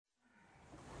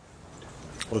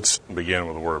Let's begin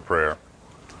with a word of prayer.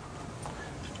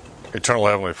 Eternal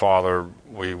Heavenly Father,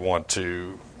 we want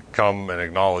to come and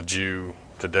acknowledge you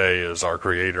today as our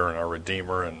Creator and our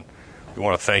Redeemer, and we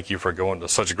want to thank you for going to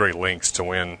such great lengths to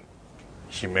win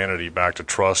humanity back to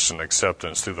trust and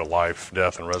acceptance through the life,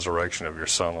 death, and resurrection of your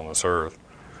Son on this earth.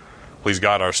 Please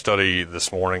guide our study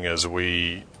this morning as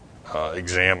we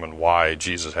examine why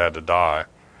Jesus had to die,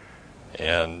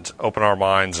 and open our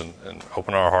minds and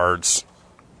open our hearts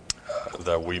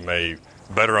that we may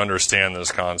better understand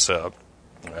this concept.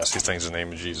 I ask these things in the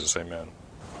name of Jesus. Amen.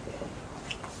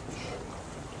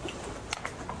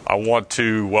 I want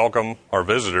to welcome our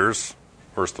visitors,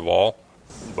 first of all,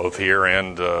 both here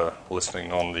and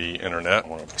listening on the internet. I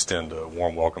want to extend a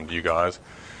warm welcome to you guys.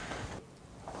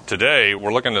 Today,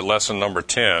 we're looking at lesson number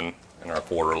 10 in our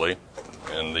quarterly,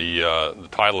 and the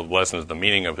title of the lesson is The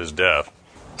Meaning of His Death.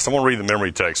 Someone read the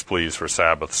memory text, please, for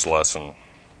Sabbath's lesson.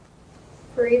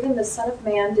 For even the Son of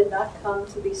Man did not come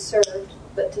to be served,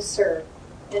 but to serve,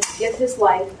 and to give his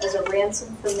life as a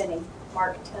ransom for many.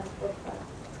 Mark 10:45.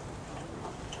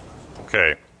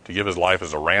 Okay, to give his life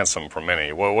as a ransom for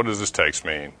many. Well, what does this text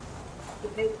mean? He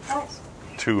paid the price.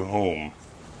 To whom?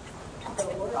 For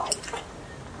the world.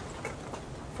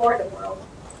 For the world.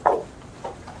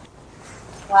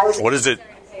 Why was it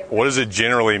What does it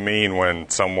generally mean when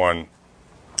someone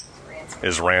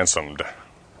is ransomed?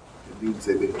 It means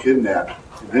they've been kidnapped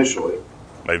initially.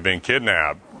 They've been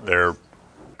kidnapped. They're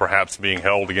perhaps being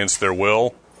held against their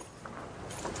will.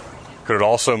 Could it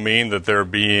also mean that they're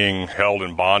being held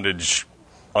in bondage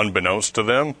unbeknownst to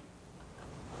them?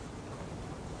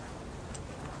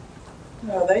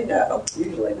 No, they know,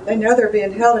 usually. They know they're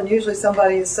being held, and usually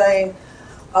somebody is saying,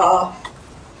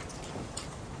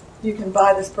 you can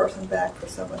buy this person back for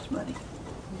so much money.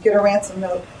 You get a ransom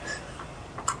note.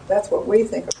 That's what we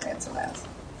think of ransom as.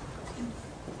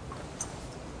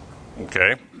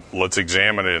 Okay, let's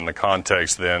examine it in the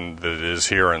context then that it is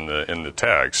here in the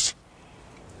text.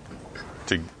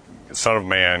 The Son of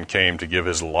Man came to give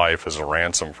his life as a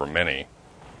ransom for many.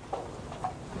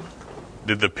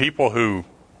 Did the people who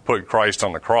put Christ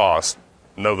on the cross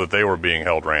know that they were being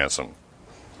held ransom?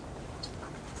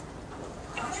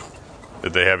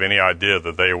 Did they have any idea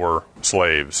that they were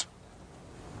slaves?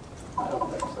 I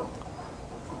don't think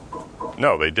so.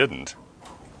 No, they didn't.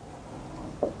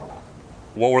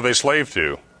 What were they slave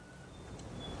to?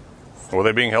 What were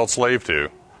they being held slave to?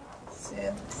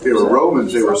 Sin. They were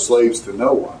Romans, they were slaves to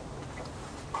no one.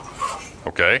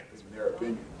 Okay, In their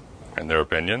opinion. in their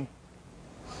opinion.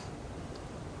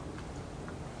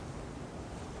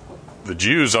 The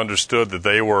Jews understood that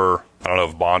they were, I don't know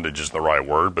if bondage is the right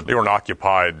word, but they were an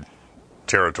occupied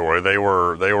territory. They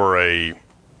were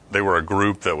a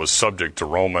group that was subject to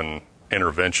Roman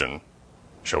intervention,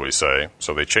 shall we say.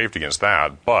 So they chafed against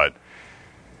that, but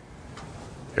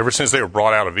ever since they were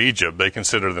brought out of Egypt, they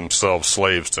considered themselves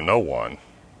slaves to no one,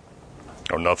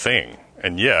 or nothing.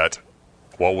 And yet,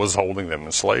 what was holding them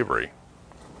in slavery?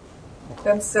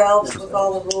 Themselves with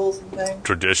all the rules and things.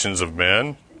 Traditions of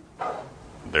men.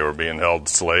 They were being held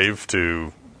slave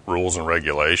to rules and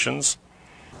regulations.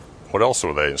 What else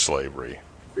were they in slavery?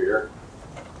 Fear.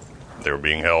 They were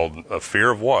being held a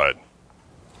fear of what?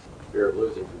 Fear of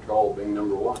losing control being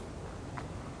number one.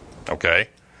 Okay.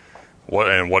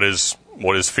 What is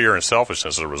fear and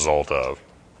selfishness a result of?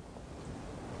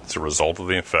 It's a result of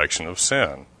the infection of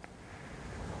sin.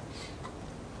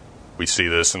 We see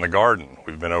this in the garden.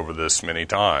 We've been over this many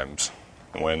times.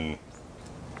 When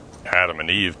Adam and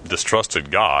Eve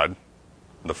distrusted God,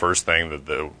 the first thing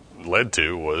that led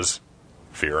to was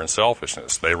fear and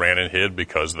selfishness. They ran and hid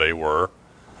because they were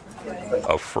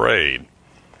afraid.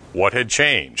 What had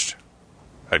changed?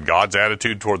 Had God's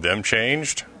attitude toward them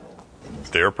changed?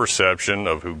 Their perception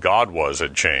of who God was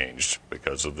had changed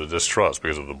because of the distrust,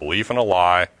 because of the belief in a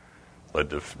lie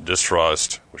led to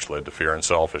distrust, which led to fear and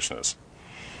selfishness.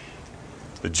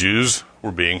 The Jews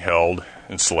were being held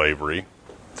in slavery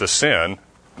to sin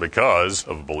because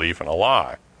of belief in a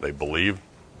lie. They believed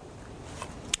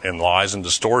in lies and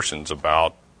distortions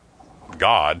about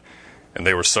God, and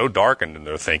they were so darkened in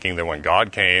their thinking that when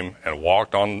God came and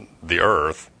walked on the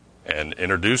earth and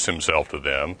introduced himself to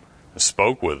them, and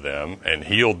spoke with them, and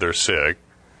healed their sick,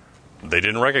 they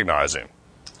didn't recognize him.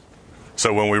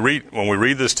 So when we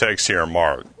read this text here in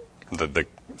Mark, that the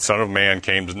Son of Man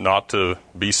came not to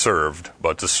be served,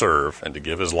 but to serve, and to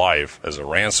give his life as a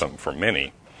ransom for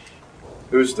many.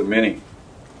 Who's the many?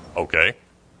 Okay,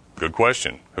 good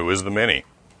question. Who is the many?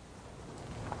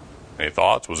 Any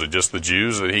thoughts? Was it just the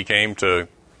Jews that he came to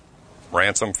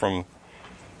ransom from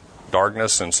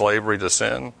darkness and slavery to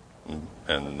sin?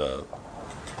 And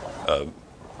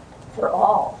For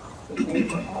all.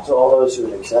 So all those who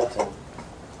would accept him.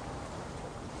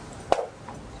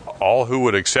 All who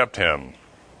would accept him.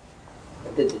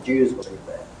 Did the Jews believe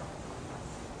that?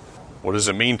 What does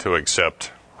it mean to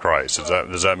accept Christ?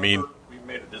 Does that mean? We've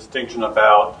made a distinction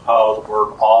about how the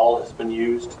word all has been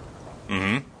used,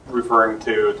 referring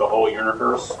to the whole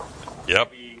universe.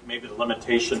 Yep. Maybe the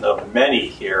limitation of many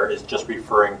here is just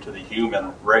referring to the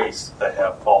human race that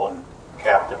have fallen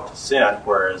captive to sin,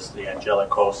 whereas the angelic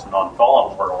hosts and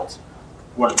unfallen worlds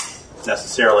wouldn't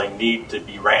necessarily need to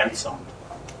be ransomed.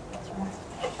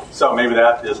 So maybe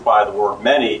that is why the word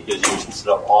many is used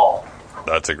instead of all.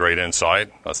 That's a great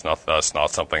insight. That's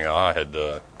not something I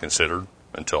had considered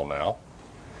until now.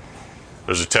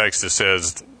 There's a text that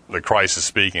says that Christ is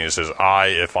speaking. It says, "I,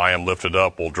 if I am lifted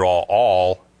up, will draw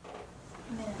all."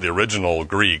 The original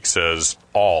Greek says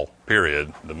all,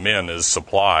 period. The men is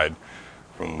supplied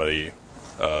from the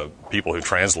people who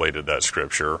translated that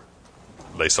scripture.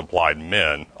 They supplied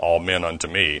men, all men unto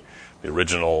me. The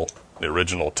original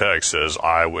text says,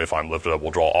 "I, if I'm lifted up,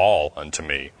 will draw all unto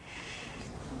me."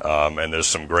 And there's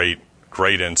some great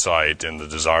insight in the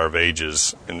Desire of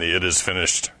Ages in the It Is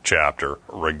Finished chapter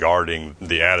regarding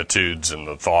the attitudes and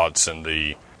the thoughts and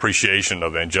the appreciation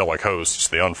of angelic hosts,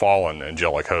 the unfallen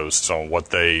angelic hosts, on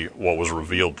what was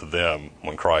revealed to them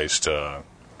when Christ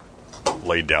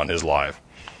laid down his life.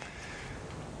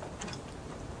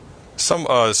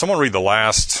 Someone read the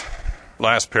last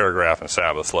paragraph in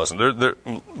Sabbath's lesson.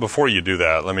 Before you do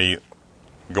that, let me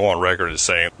go on record as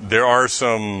saying there are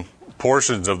some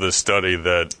portions of this study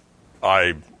that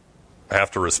I have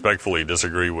to respectfully but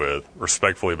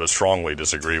strongly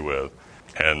disagree with,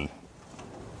 and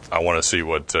I want to see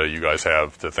what you guys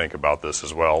have to think about this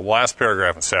as well. Last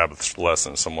paragraph in Sabbath's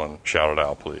lesson, someone shout it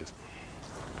out, please.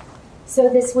 So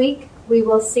this week we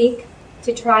will seek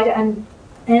to try to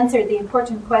answer the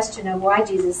important question of why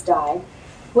Jesus died,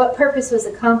 what purpose was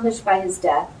accomplished by his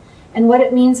death, and what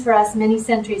it means for us many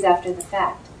centuries after the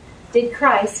fact. Did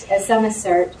Christ, as some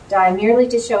assert, die merely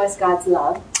to show us God's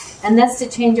love, and thus to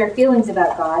change our feelings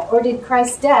about God, or did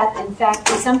Christ's death, in fact,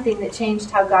 do something that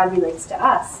changed how God relates to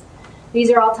us? These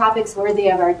are all topics worthy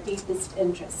of our deepest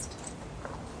interest.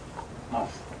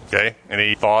 Okay,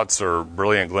 any thoughts or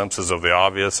brilliant glimpses of the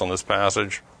obvious on this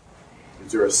passage?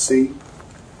 Is there a C?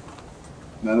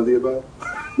 None of the above?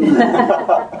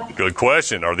 Good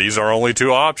question. Are these our only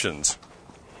two options?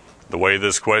 The way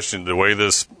this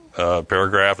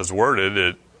paragraph is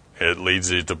worded, it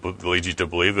leads you to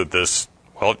believe that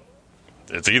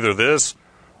it's either this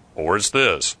or it's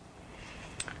this.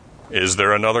 Is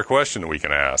there another question that we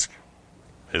can ask?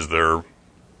 Are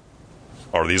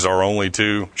these our only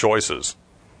two choices?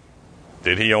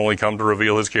 Did he only come to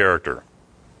reveal his character?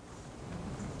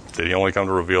 Did he only come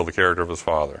to reveal the character of his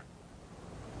Father?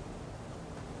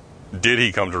 Did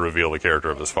he come to reveal the character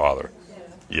of his Father?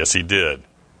 Yes, he did.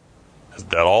 Is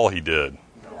that all he did?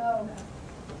 No.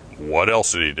 What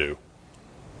else did he do?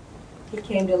 He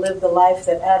came to live the life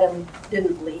that Adam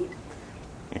didn't lead.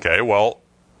 Okay, well,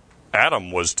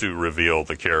 Adam was to reveal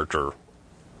the character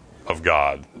of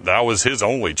God. That was his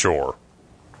only chore.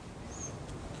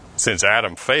 Since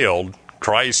Adam failed,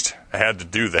 Christ had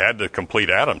to complete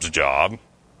Adam's job.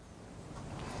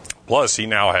 Plus, he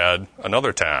now had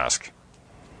another task.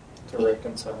 To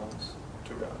reconcile us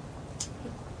to God.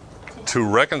 To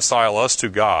reconcile us to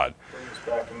God. Bring us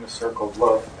back in the circle of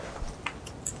love.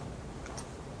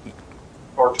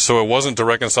 So it wasn't to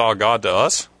reconcile God to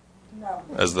us? No.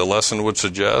 As the lesson would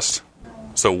suggest?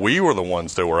 So we were the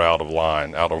ones that were out of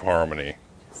line, out of harmony.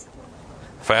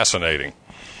 Fascinating.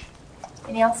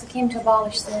 And he also came to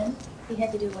abolish sin. He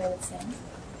had to do away with sin.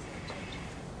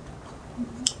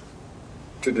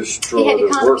 To destroy He had to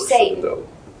the conquer works Satan. of the devil.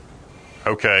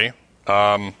 Okay.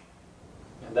 And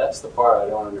that's the part I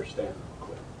don't understand.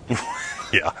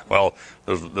 Yeah, well,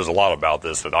 there's a lot about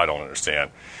this that I don't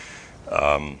understand.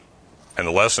 And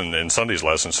the lesson, in Sunday's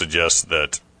lesson, suggests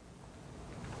that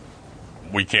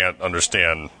we can't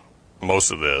understand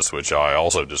most of this, which I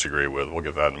also disagree with. We'll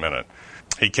get to that in a minute.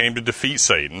 He came to defeat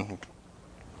Satan.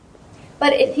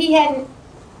 But if he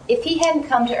hadn't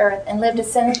come to earth and lived a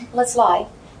sinless life,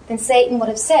 then Satan would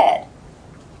have said,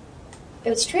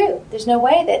 it's true. There's no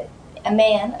way that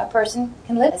a person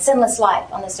can live a sinless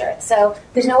life on this earth. So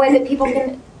there's no way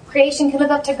that creation can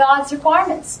live up to God's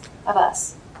requirements of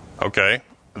us. Okay,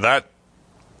 that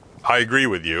I agree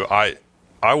with you. I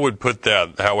would put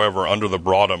that, however, under the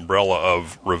broad umbrella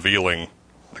of revealing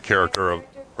the character of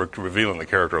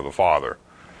the Father.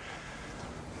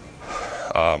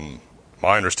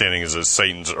 My understanding is that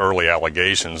Satan's early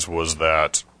allegations was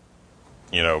that,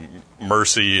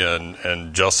 mercy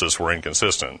and justice were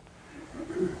inconsistent,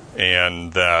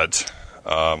 and that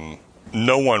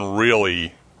no one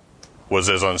really was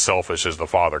as unselfish as the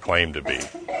Father claimed to be.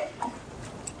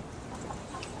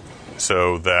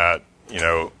 So that,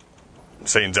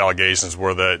 Satan's allegations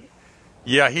were that,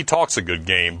 yeah, he talks a good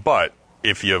game, but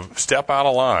if you step out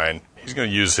of line, he's going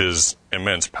to use his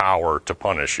immense power to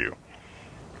punish you,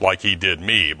 like he did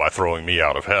me by throwing me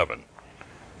out of heaven.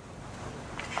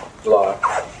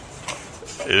 Lie.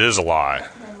 It is a lie.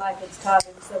 And like it's taught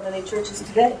in so many churches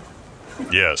today.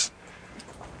 Yes.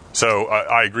 So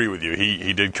I agree with you.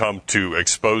 He did come to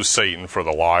expose Satan for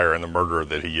the liar and the murderer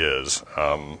that he is.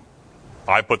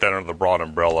 I put that under the broad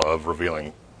umbrella of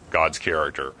revealing God's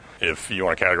character. If you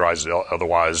want to categorize it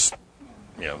otherwise,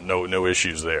 no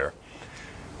issues there.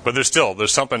 But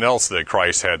there's something else that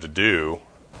Christ had to do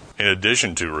in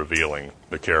addition to revealing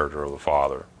the character of the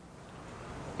Father.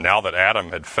 Now that Adam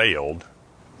had failed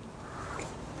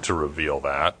to reveal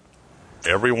that,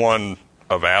 every one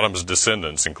of Adam's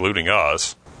descendants, including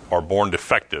us, are born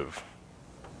defective.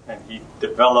 And he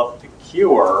developed the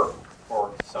cure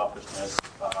for selfishness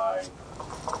by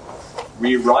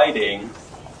rewriting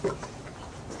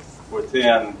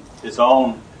within his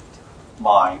own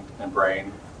mind and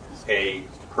brain a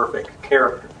perfect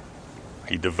character.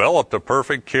 He developed a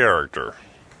perfect character.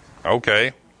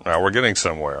 Okay, now we're getting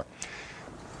somewhere.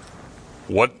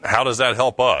 How does that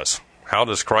help us? How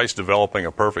does Christ developing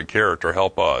a perfect character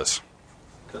help us?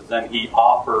 Because then he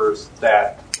offers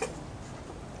that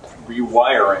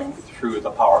rewiring through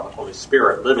the power of the Holy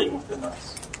Spirit living within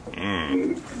us.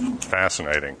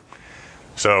 Fascinating.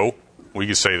 So we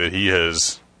could say that he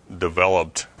has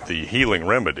developed the healing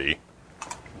remedy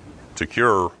to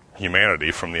cure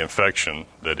humanity from the infection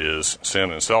that is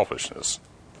sin and selfishness.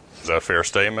 Is that a fair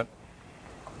statement?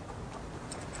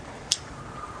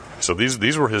 So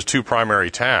these were his two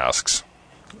primary tasks: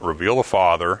 reveal the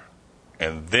Father,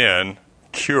 and then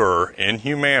cure in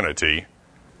humanity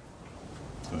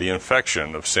the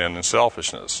infection of sin and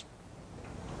selfishness.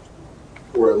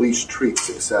 Or at least treat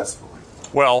successfully.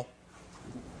 Well,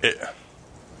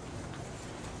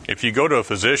 if you go to a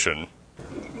physician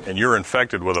and you're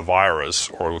infected with a virus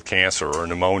or with cancer or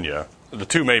pneumonia, the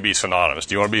two may be synonymous.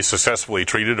 Do you want to be successfully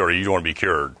treated, or do you want to be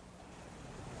cured?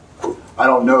 I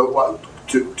don't know.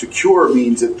 To cure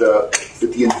means that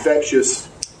the infectious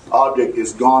object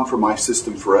is gone from my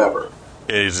system forever.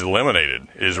 It is eliminated,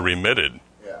 it is remitted.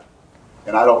 Yeah.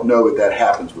 And I don't know that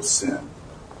happens with sin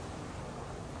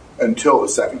until the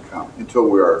second coming, until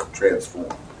we are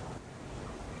transformed.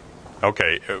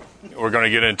 Okay, we're going to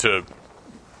get into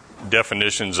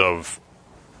definitions of,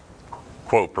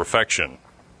 quote, perfection.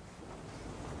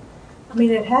 I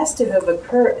mean, it has to have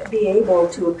be able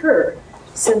to occur.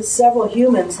 Since several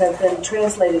humans have been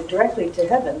translated directly to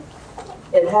heaven,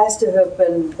 it has to have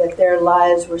been that their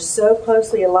lives were so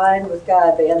closely aligned with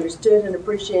God, they understood and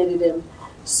appreciated Him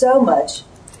so much,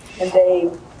 and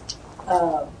they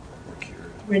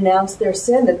renounced their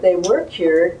sin, that they were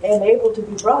cured and able to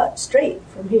be brought straight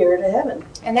from here to heaven.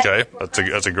 Okay,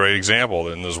 that's a great example.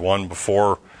 And there's one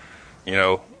before,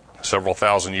 several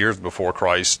thousand years before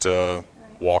Christ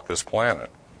walked this planet.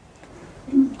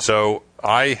 So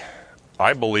I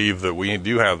believe that we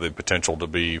do have the potential to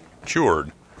be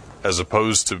cured as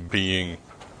opposed to being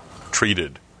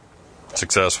treated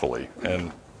successfully.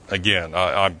 And again,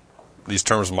 these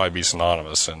terms might be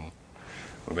synonymous and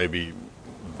maybe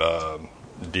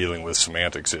dealing with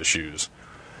semantics issues.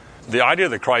 The idea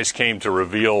that Christ came to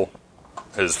reveal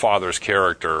his Father's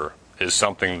character is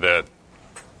something that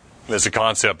is a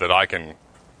concept that I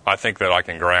think that I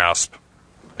can grasp,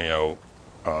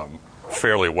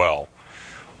 fairly well.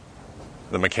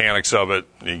 The mechanics of it,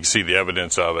 you can see the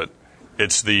evidence of it.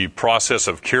 It's the process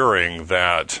of curing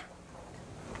that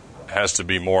has to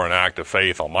be more an act of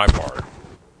faith on my part,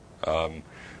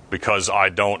 because I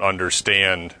don't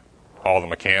understand all the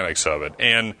mechanics of it.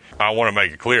 And I want to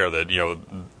make it clear that,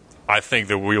 I think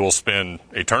that we will spend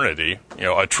eternity,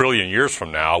 1 trillion years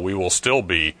from now, we will still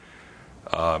be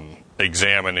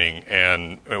examining,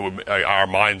 and our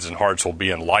minds and hearts will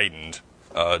be enlightened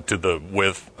to the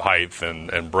width, height,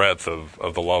 and breadth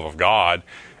of the love of God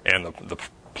and the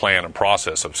plan and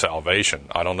process of salvation.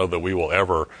 I don't know that we will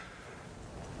ever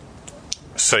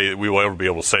be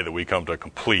able to say that we come to a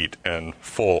complete and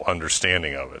full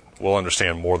understanding of it. We'll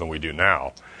understand more than we do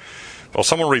now. Well,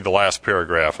 someone read the last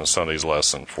paragraph in Sunday's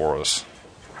lesson for us.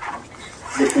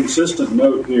 The consistent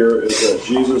note here is that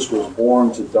Jesus was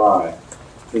born to die.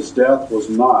 His death was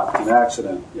not an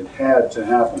accident. It had to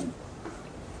happen.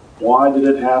 Why did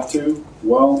it have to?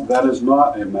 Well, that is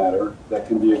not a matter that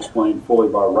can be explained fully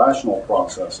by rational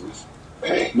processes.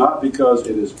 Not because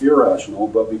it is irrational,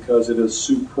 but because it is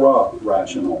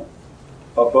supra-rational,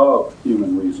 above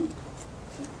human reason.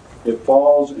 It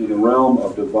falls in the realm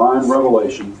of divine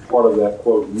revelation, part of that,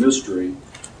 quote, mystery,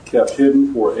 kept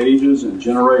hidden for ages and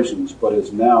generations, but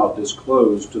is now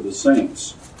disclosed to the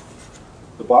saints.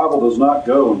 The Bible does not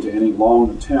go into any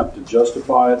long attempt to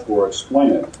justify it or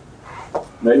explain it,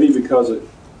 maybe because it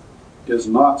is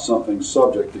not something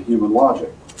subject to human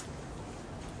logic.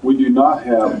 We do not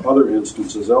have other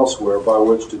instances elsewhere by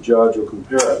which to judge or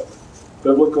compare it.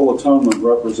 Biblical atonement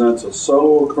represents a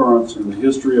subtle occurrence in the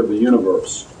history of the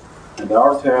universe, and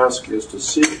our task is to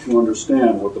seek to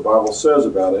understand what the Bible says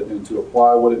about it and to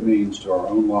apply what it means to our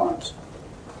own lives.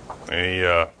 Any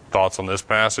thoughts on this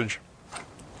passage?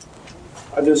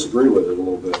 I disagree with it a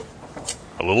little bit.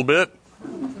 A little bit?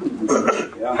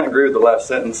 Yeah, I agree with the last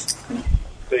sentence.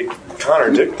 They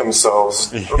contradict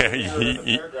themselves. Yeah,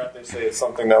 Paragraph, they say it's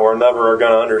something that we're never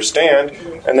going to understand,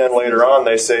 and then later on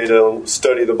they say to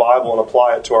study the Bible and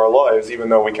apply it to our lives, even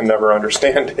though we can never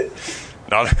understand it.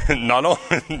 Not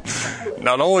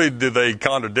only do they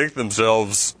contradict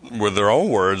themselves with their own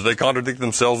words, they contradict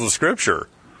themselves with Scripture.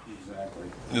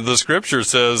 Exactly. The Scripture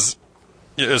says,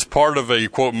 as part of a,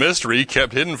 quote, mystery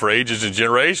kept hidden for ages and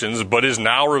generations, but is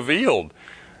now revealed.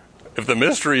 If the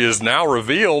mystery is now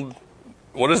revealed,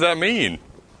 what does that mean?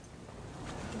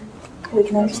 We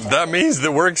can understand. That means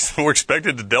that we're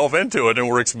expected to delve into it, and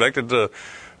we're expected to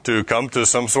come to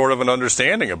some sort of an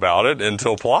understanding about it and to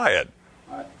apply it.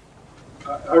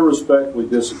 I respectfully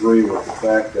disagree with the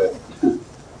fact that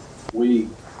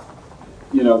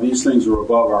these things are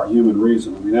above our human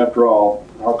reason. I mean, after all,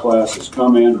 our class is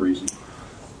come and reason.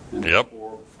 And yep.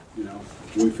 Therefore,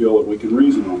 we feel that we can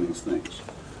reason on these things.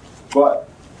 But,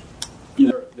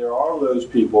 there are those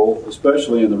people,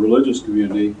 especially in the religious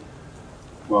community,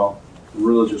 the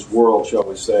religious world, shall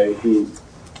we say, who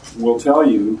will tell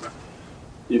you,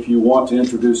 if you want to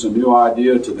introduce a new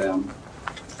idea to them,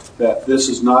 that this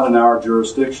is not in our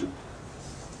jurisdiction.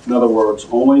 In other words,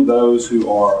 only those who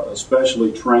are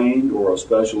especially trained or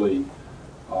especially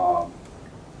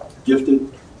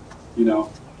gifted,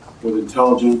 with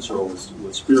intelligence or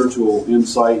with spiritual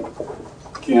insight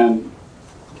can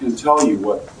tell you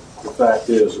what the fact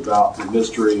is about the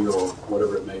mystery or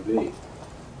whatever it may be.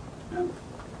 And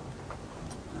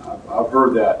I've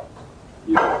heard that,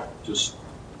 just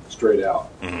straight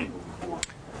out. Mm-hmm.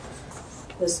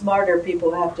 The smarter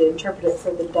people have to interpret it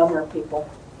for the dumber people.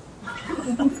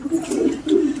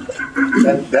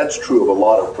 That's true of a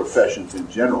lot of professions in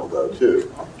general, though,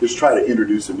 too. Just try to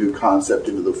introduce a new concept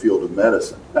into the field of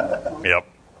medicine. Yep.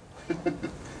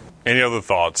 Any other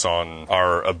thoughts on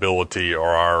our ability or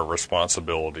our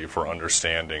responsibility for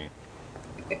understanding?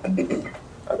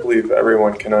 I believe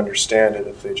everyone can understand it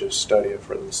if they just study it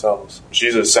for themselves.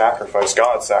 Jesus' sacrifice,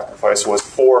 God's sacrifice, was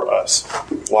for us.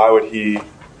 Why would he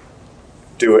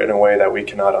do it in a way that we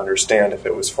cannot understand if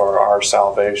it was for our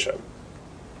salvation?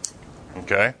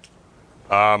 Okay.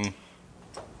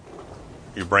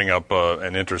 You bring up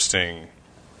an interesting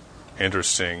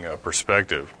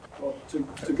perspective. Well,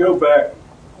 to go back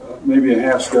maybe a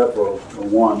half step or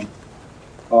one,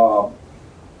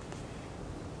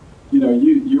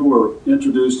 you were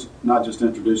not just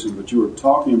introducing, but you were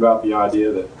talking about the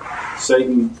idea that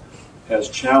Satan has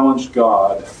challenged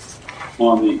God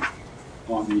on the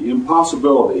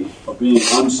impossibility of being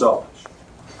unselfish.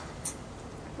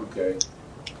 Okay.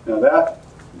 Now that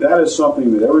is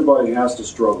something that everybody has to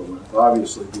struggle with,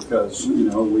 obviously, because we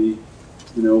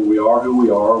are who we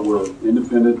are. We're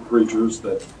independent creatures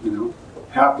that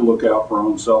have to look out for our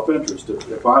own self-interest.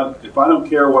 If I don't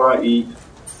care what I eat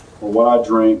or what I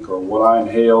drink or what I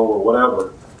inhale or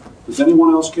whatever, does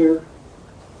anyone else care?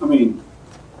 I mean,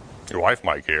 your wife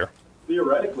might care.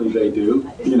 Theoretically, they do,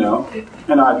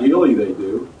 and ideally they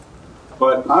do.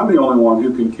 But I'm the only one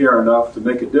who can care enough to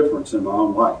make a difference in my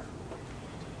own life.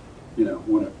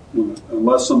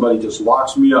 Unless somebody just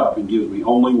locks me up and gives me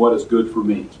only what is good for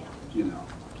me,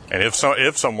 And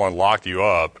if someone locked you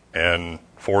up and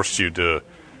forced you to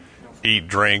eat,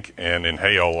 drink, and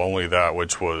inhale only that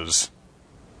which was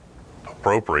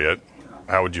appropriate,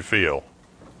 how would you feel?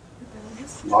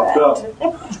 Locked up.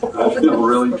 I feel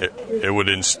really. It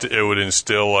would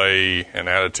instill an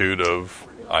attitude of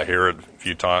I hear it a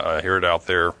few times. I hear it out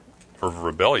there of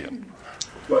rebellion.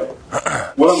 But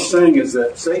what I'm saying is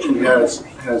that Satan has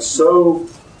so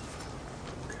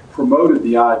promoted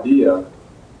the idea,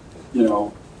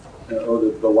 or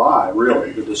the lie,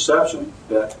 really, the deception,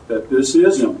 that this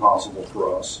is impossible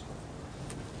for us,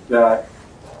 that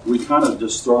we kind of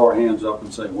just throw our hands up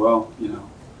and say, well,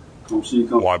 come see,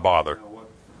 come. Why bother?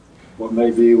 What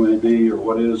may be when it be, or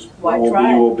what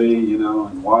will be,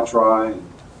 and why try?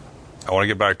 I want to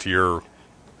get back to your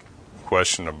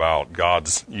question about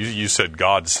God's. You said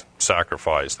God's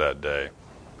sacrifice that day.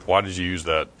 Why did you use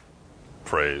that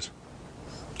phrase?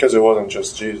 Because it wasn't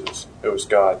just Jesus. It was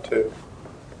God, too.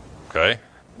 Okay.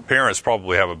 Parents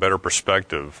probably have a better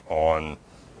perspective on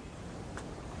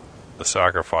the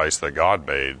sacrifice that God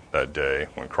made that day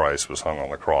when Christ was hung on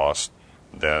the cross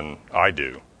than I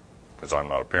do, because I'm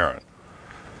not a parent.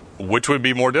 Which would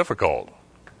be more difficult?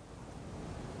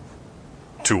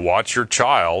 To watch your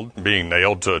child being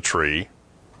nailed to a tree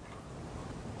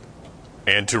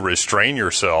and to restrain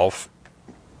yourself,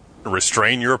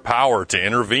 restrain your power to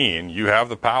intervene. You have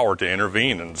the power to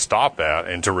intervene and stop that,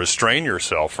 and to restrain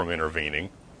yourself from intervening.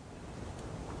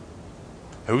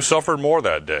 Who suffered more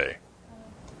that day?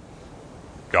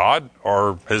 God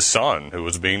or his son who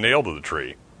was being nailed to the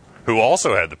tree, who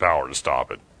also had the power to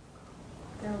stop it?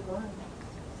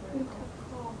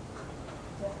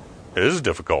 It is a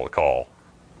difficult call.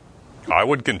 I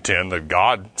would contend that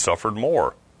God suffered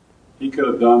more. He could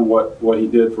have done what he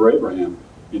did for Abraham,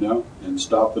 and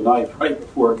stopped the knife right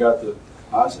before it got to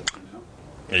Isaac,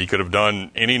 He could have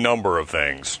done any number of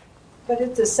things. But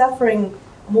it's a suffering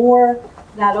more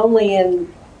not only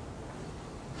in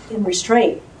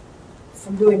restraint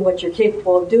from doing what you're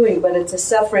capable of doing, but it's a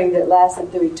suffering that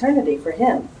lasted through eternity for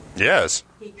him. Yes.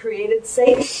 He created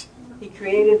Satan. He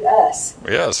created us.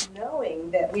 Yes.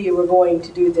 Knowing that we were going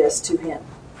to do this to him.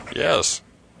 Yes.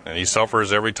 And he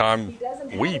suffers every time He doesn't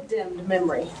have a dimmed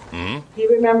memory. Mm-hmm. He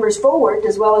remembers forward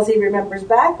as well as he remembers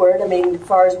backward. I mean, as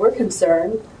far as we're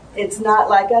concerned, it's not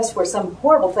like us where some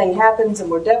horrible thing happens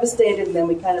and we're devastated and then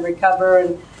we kind of recover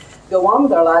and go on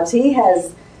with our lives. He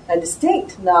has a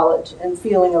distinct knowledge and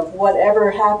feeling of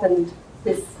whatever happened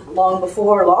long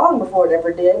before it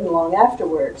ever did, and long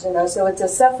afterwards. So it's a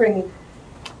suffering,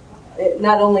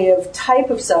 not only of type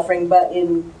of suffering, but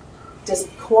in just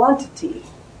quantity.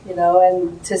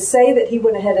 And to say that he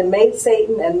went ahead and made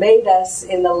Satan and made us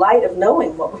in the light of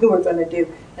knowing what we were going to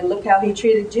do, and look how he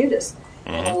treated Judas,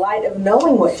 in the light of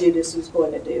knowing what Judas was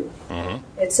going to do.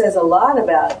 It says a lot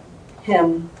about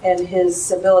him and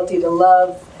his ability to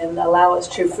love and allow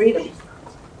us true freedom.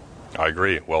 I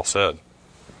agree. Well said.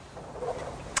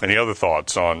 Any other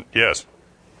thoughts on? Yes.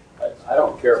 I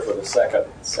don't care for the second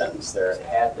sentence there. It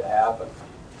had to happen.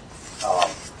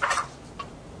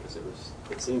 Because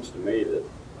it seems to me that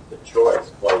the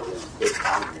choice played in big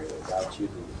time here, that God choosing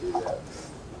to do that,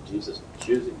 Jesus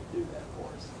choosing to do that for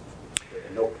us.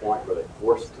 At no point were they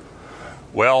forced to.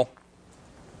 Well,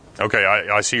 okay,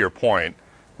 I see your point,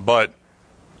 but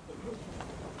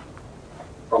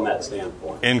from that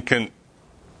standpoint,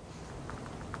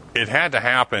 it had to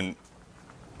happen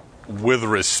with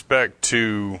respect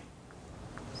to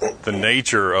the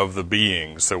nature of the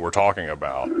beings that we're talking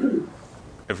about.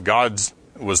 If God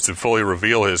was to fully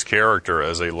reveal his character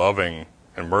as a loving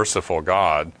and merciful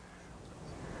God,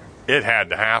 it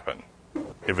had to happen.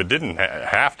 If it didn't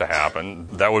have to happen,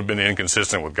 that would have been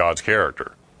inconsistent with God's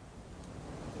character.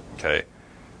 Okay.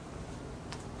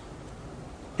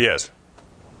 Yes?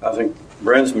 I think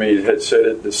Brinsmead had said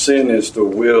it, the sin is the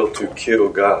will to kill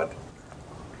God.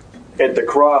 At the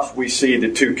cross, we see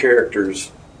the two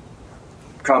characters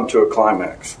come to a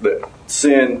climax. That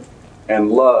sin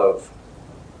and love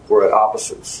were at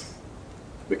opposites.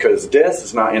 Because death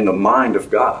is not in the mind of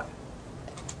God.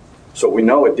 So we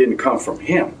know it didn't come from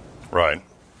him. Right.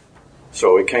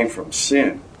 So it came from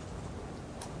sin.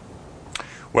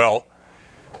 Well,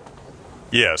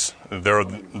 yes, there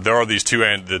are these two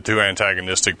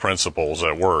antagonistic principles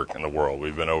at work in the world.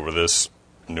 We've been over this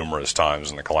numerous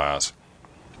times in the class.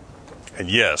 And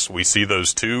yes, we see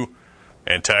those two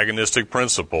antagonistic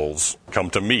principles come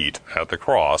to meet at the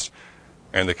cross,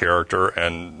 and the character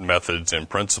and methods and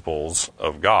principles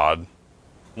of God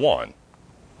won.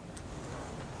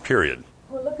 Period.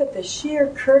 Well, look at the sheer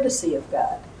courtesy of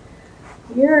God.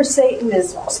 Here Satan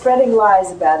is spreading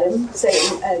lies about him.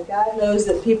 God knows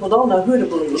that people don't know who to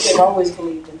believe. They've always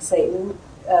believed in Satan.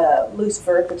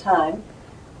 Lucifer at the time,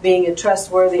 being a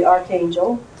trustworthy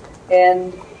archangel.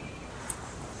 And,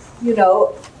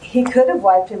 he could have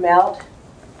wiped him out,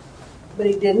 but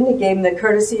he didn't. He gave him the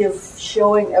courtesy of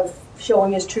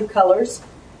showing his true colors.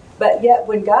 But yet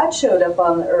when God showed up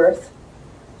on the earth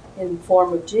in the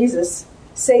form of Jesus,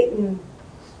 Satan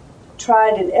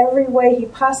tried in every way he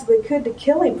possibly could to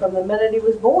kill him from the minute he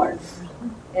was born.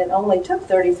 And only took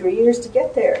 33 years to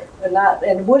get there.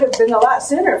 And would have been a lot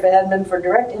sooner if it hadn't been for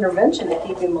direct intervention to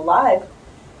keep him alive.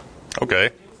 Okay.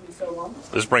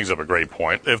 This brings up a great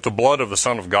point. If the blood of the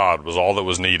Son of God was all that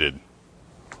was needed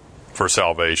for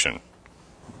salvation,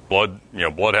 blood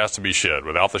has to be shed.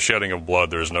 Without the shedding of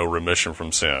blood, there is no remission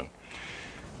from sin.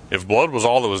 If blood was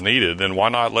all that was needed, then why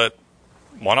not let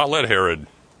Herod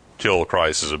kill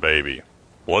Christ as a baby?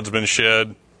 Blood's been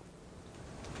shed.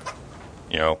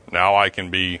 now I can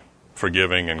be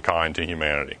forgiving and kind to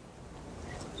humanity.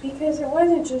 Because it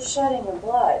wasn't just shedding of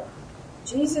blood.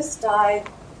 Jesus died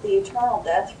the eternal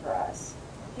death for us.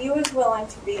 He was willing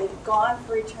to be gone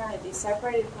for eternity,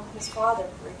 separated from his Father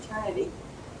for eternity,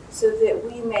 so that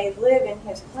we may live in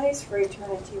his place for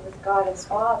eternity with God as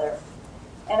Father.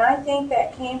 And I think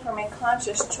that came from a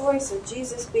conscious choice of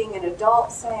Jesus being an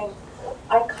adult saying,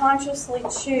 I consciously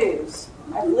choose.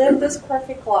 I've lived this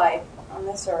perfect life on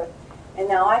this earth, and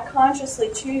now I consciously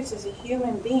choose as a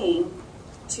human being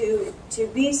to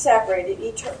be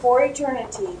separated for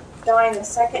eternity, dying the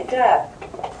second death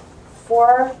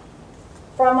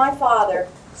from my Father,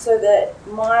 so that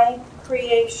my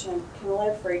creation can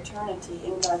live for eternity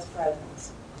in God's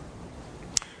presence.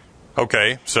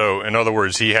 Okay, so in other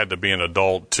words, he had to be an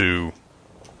adult to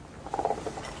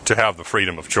have the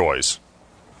freedom of choice,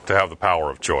 to have the power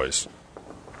of choice.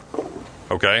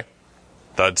 Okay,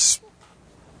 that's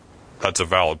a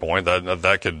valid point.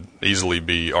 That could easily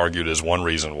be argued as one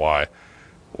reason why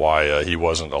he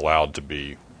wasn't allowed to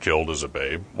be killed as a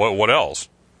babe. What else?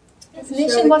 His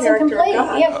mission wasn't complete.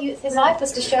 Yeah, his life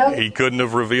was to show. He couldn't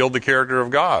have revealed the character of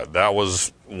God. That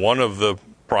was one of the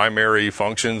primary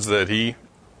functions that he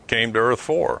came to earth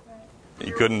for.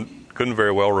 He couldn't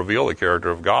very well reveal the character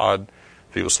of God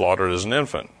if he was slaughtered as an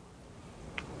infant.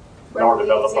 What would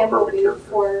the example be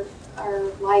for our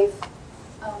life?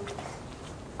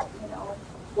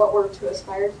 What we're to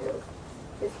aspire to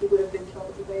if he would have been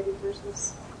killed as a baby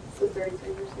versus the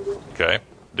 33 years he lived. Okay.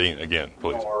 Dean, again,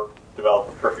 please. Or develop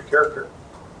a perfect character.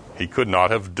 He could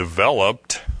not have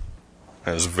developed,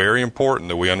 and it's very important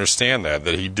that we understand that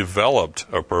he developed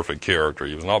a perfect character.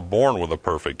 He was not born with a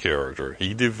perfect character.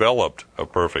 He developed a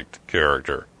perfect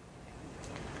character.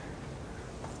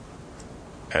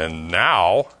 And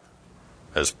now,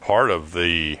 as part of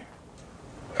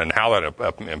and how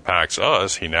that impacts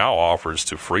us, he now offers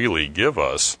to freely give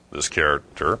us this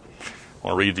character. I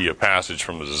want to read you a passage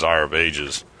from the Desire of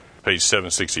Ages, page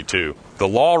 762. The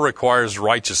law requires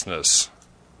righteousness,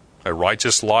 a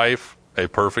righteous life, a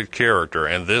perfect character,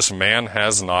 and this man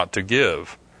has not to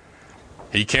give.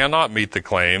 He cannot meet the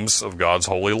claims of God's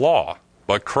holy law.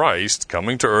 But Christ,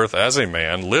 coming to earth as a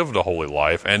man, lived a holy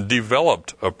life and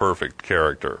developed a perfect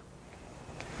character.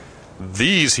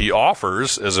 These he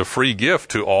offers as a free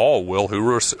gift to all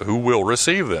who will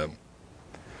receive them.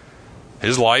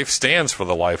 His life stands for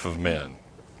the life of men.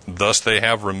 Thus they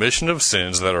have remission of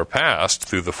sins that are past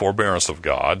through the forbearance of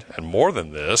God, and more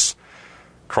than this,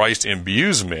 Christ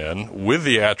imbues men with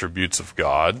the attributes of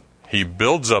God. He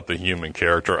builds up the human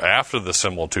character after the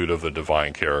similitude of the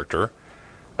divine character,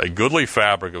 a goodly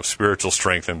fabric of spiritual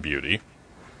strength and beauty.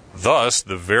 Thus,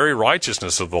 the very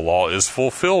righteousness of the law is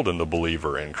fulfilled in the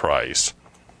believer in Christ.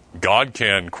 God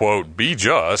can, quote, be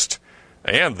just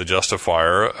and the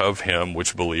justifier of him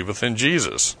which believeth in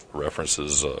Jesus.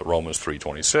 References Romans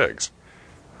 3:26.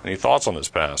 Any thoughts on this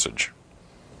passage?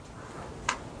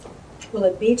 Well,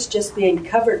 it beats just being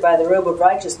covered by the robe of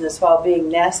righteousness while being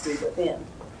nasty within.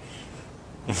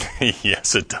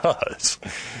 Yes, it does.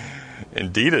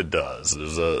 Indeed it does.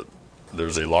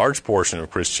 There's a large portion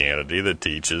of Christianity that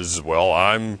teaches, well,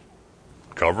 I'm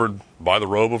covered by the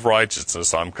robe of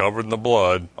righteousness. I'm covered in the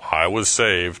blood. I was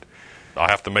saved.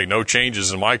 I have to make no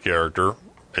changes in my character.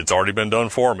 It's already been done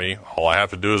for me. All I have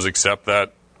to do is accept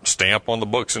that stamp on the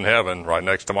books in heaven right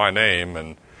next to my name,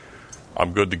 and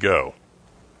I'm good to go.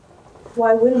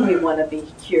 Why wouldn't we want to be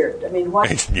cured? I mean, why?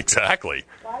 Exactly.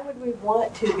 Why would we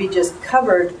want to be just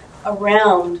covered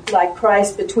around like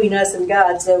Christ between us and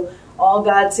God? So all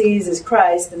God sees is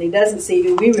Christ, and he doesn't see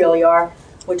who we really are,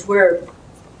 which we're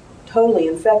totally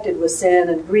infected with sin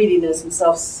and greediness and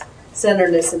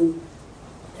self-centeredness and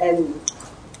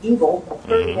evil,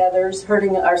 hurting others,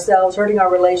 hurting ourselves, hurting our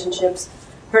relationships,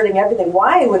 hurting everything.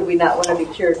 Why would we not want to be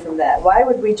cured from that? Why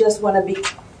would we just want to be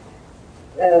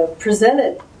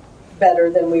presented better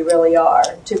than we really are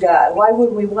to God? Why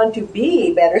would we want to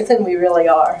be better than we really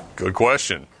are? Good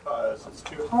question. Because it's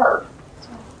too hard.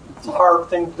 It's a hard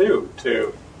thing to do,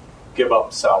 to give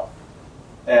up self.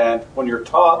 And when you're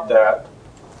taught that,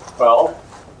 well,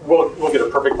 we'll get a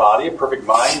perfect body, a perfect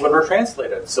mind when we're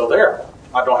translated. So there,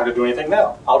 I don't have to do anything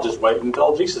now. I'll just wait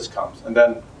until Jesus comes. And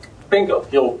then, bingo,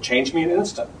 he'll change me in an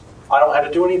instant. I don't have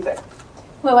to do anything.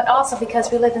 Well, and also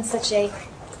because we live in such a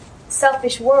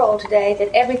selfish world today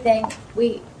that everything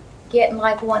we get in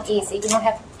life we want easy. We don't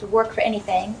have to work for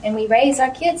anything. And we raise our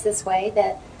kids this way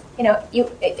that,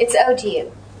 it's owed to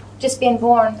you. Just being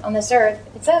born on this earth,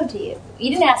 it's owed to you. You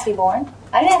didn't ask to be born.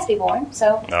 I didn't ask to be born,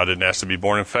 so... No, I didn't ask to be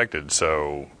born infected,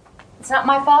 so... It's not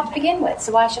my fault to begin with,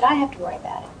 so why should I have to worry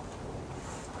about it?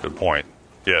 Good point.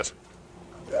 Yes?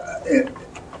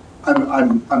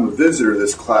 I'm a visitor to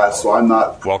this class, so I'm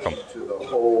not welcome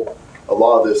to a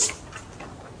lot of this,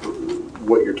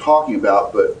 what you're talking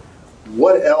about. But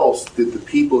what else did the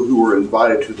people who were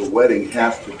invited to the wedding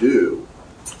have to do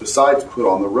besides put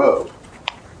on the robe?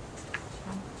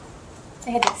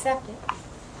 They had to accept it.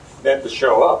 They had to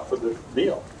show up for the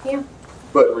meal. Yeah.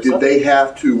 But did they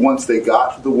have to, once they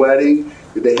got to the wedding,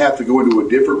 did they have to go into a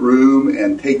different room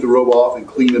and take the robe off and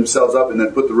clean themselves up and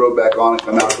then put the robe back on and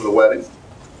come out for the wedding?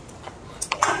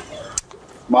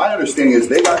 My understanding is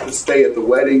they got to stay at the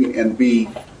wedding and be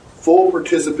full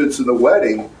participants in the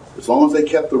wedding as long as they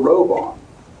kept the robe on.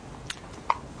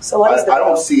 So I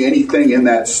don't see anything in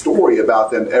that story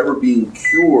about them ever being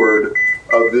cured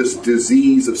of this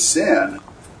disease of sin.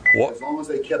 What? As long as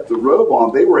they kept the robe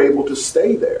on, they were able to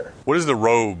stay there. What is the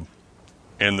robe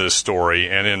in this story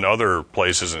and in other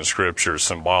places in Scripture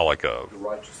symbolic of? The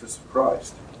righteousness of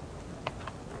Christ.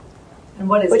 And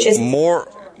what is Which is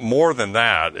more than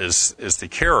that is the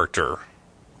character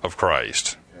of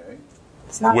Christ, Okay.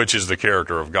 it's not which is the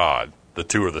character of God. The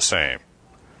two are the same.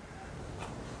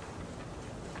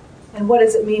 And what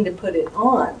does it mean to put it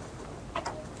on?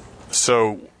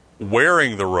 So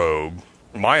wearing the robe,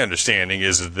 my understanding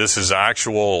is that this is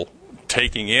actual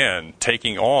taking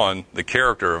on the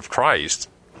character of Christ,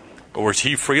 which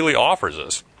he freely offers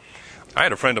us. I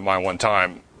had a friend of mine one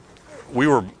time, we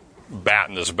were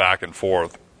batting this back and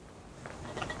forth,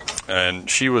 and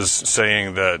she was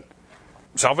saying that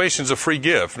salvation is a free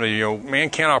gift. You know, man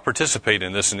cannot participate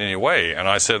in this in any way. And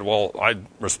I said, well, I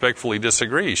respectfully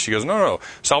disagree. She goes, no.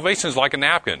 Salvation is like a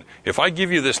napkin. If I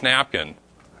give you this napkin,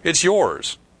 it's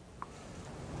yours.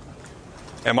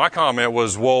 And my comment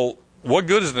was, well, what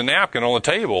good is the napkin on the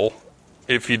table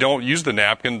if you don't use the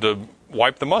napkin to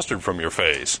wipe the mustard from your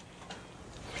face?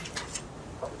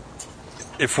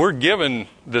 If we're given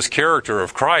this character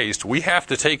of Christ, we have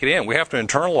to take it in. We have to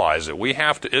internalize it. We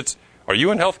have to. Are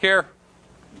you in healthcare?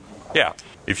 Yeah.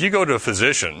 If you go to a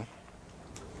physician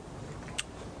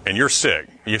and you're sick,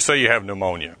 you say you have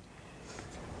pneumonia,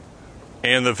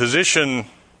 and the physician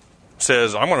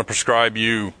says, I'm going to prescribe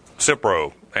you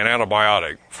Cipro, an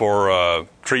antibiotic for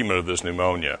treatment of this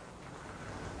pneumonia.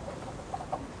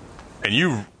 And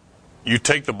you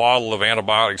take the bottle of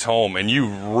antibiotics home and you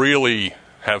really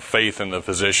have faith in the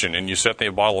physician, and you set the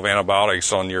bottle of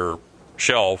antibiotics on your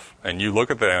shelf and you look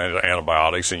at the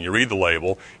antibiotics and you read the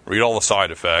label, read all the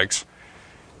side effects,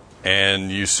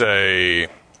 and you say,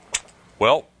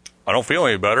 well, I don't feel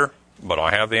any better, but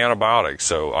I have the antibiotics,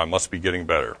 so I must be getting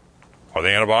better. Are the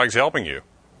antibiotics helping you?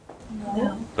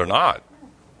 No. They're not.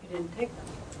 You didn't take them.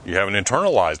 You haven't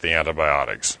internalized the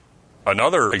antibiotics.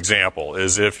 Another example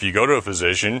is if you go to a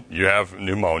physician, you have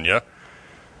pneumonia,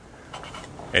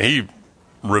 and he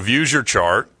reviews your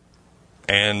chart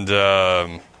and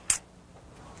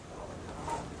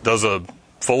does a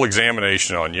full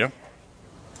examination on you,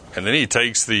 and then he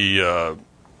takes the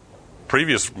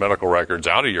previous medical records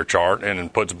out of your chart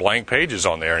and puts blank pages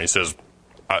on there, and he says,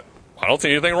 I don't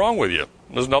see anything wrong with you.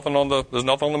 There's nothing on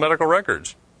the medical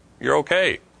records. You're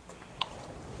okay.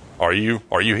 Are you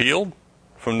healed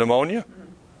from pneumonia?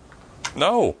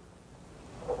 No.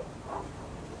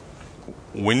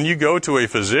 When you go to a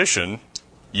physician,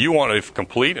 you want a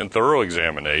complete and thorough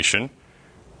examination.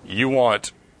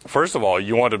 First of all,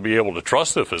 you want to be able to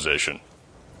trust the physician.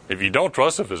 If you don't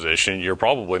trust the physician, you're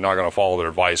probably not going to follow their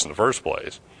advice in the first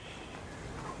place.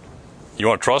 You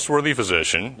want a trustworthy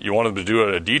physician. You want them to do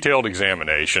a detailed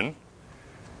examination.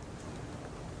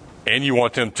 And you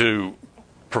want them to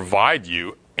provide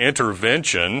you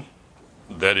intervention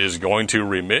that is going to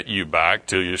remit you back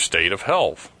to your state of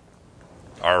health,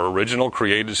 our original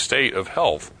created state of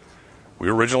health. We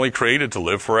were originally created to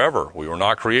live forever. We were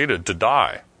not created to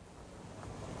die.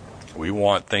 We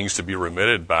want things to be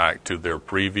remitted back to their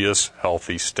previous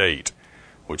healthy state,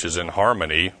 which is in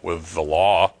harmony with the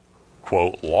law,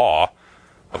 quote, law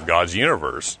of God's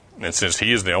universe. And since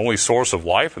He is the only source of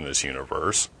life in this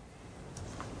universe,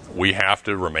 we have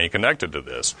to remain connected to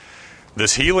this.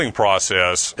 This healing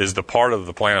process is the part of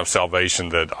the plan of salvation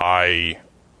that I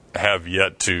have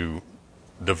yet to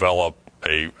develop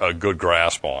a good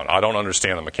grasp on. I don't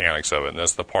understand the mechanics of it, and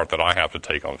that's the part that I have to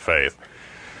take on faith.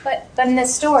 But in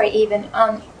this story, even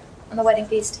on the wedding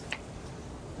feast,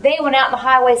 they went out in the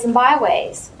highways and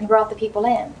byways and brought the people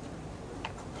in.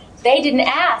 They didn't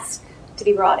ask to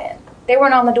be brought in. They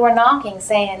weren't on the door knocking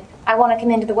saying, I want to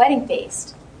come into the wedding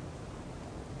feast.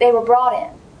 They were brought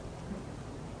in.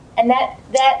 And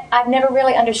that I've never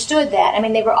really understood that. I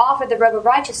mean, they were offered the robe of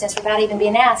righteousness without even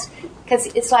being asked. Because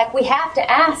it's like we have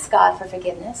to ask God for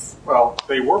forgiveness. Well,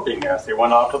 they were being asked. They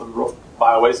went out to the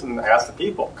byways and asked the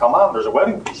people, come on, there's a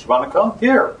wedding feast. You want to come?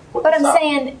 Here. But I'm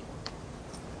saying,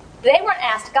 They weren't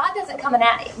asked. God doesn't come and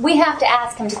ask. We have to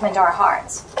ask him to come into our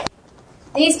hearts.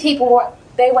 These people,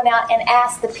 they went out and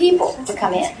asked the people to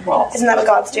come in. Well, isn't that what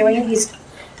God's doing? He's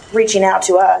reaching out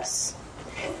to us.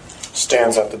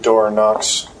 Stands at the door and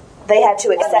knocks. They had to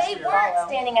accept. But they weren't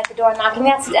standing at the door knocking.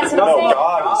 That's what I'm saying. No,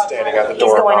 God is standing at the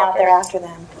door. He's going knocking. out there after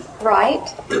them. Right.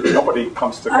 Nobody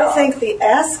comes to God. I think the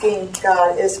asking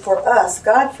God is for us.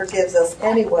 God forgives us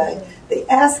anyway.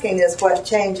 The asking is what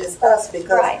changes us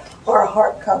because our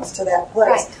heart comes to that place.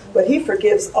 Right. But He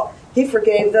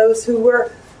forgave those who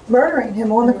were murdering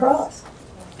Him on the cross.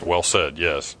 Well said.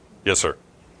 Yes. Yes, sir.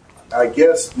 I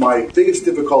guess my biggest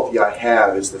difficulty I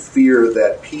have is the fear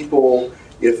that people,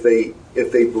 if they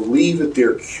believe that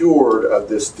they're cured of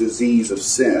this disease of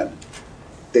sin,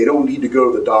 they don't need to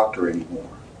go to the doctor anymore.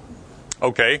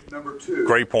 Okay. Number two.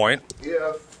 Great point.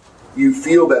 If you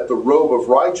feel that the robe of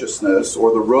righteousness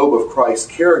or the robe of Christ's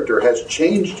character has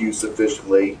changed you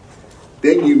sufficiently,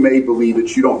 then you may believe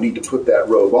that you don't need to put that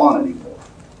robe on anymore.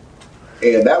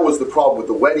 And that was the problem with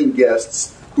the wedding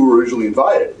guests who were originally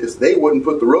invited, is they wouldn't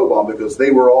put the robe on because they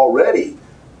were already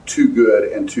too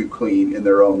good and too clean in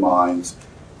their own minds.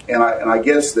 And I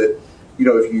guess that, you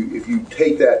know, if you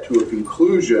take that to a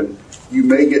conclusion, you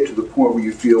may get to the point where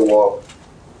you feel, well,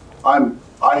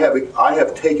 I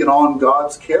have taken on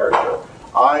God's character.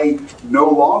 I no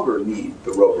longer need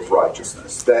the robe of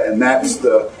righteousness. And that's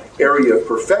the area of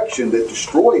perfection that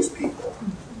destroys people.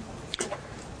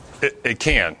 It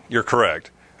can. You're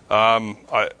correct.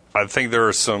 I think there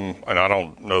are some, and I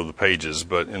don't know the pages,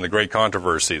 but in the Great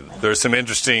Controversy, there's some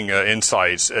interesting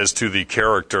insights as to the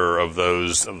character of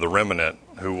those of the remnant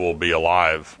who will be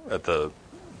alive at the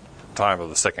time of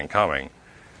the second coming.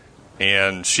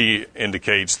 And she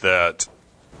indicates that,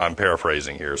 I'm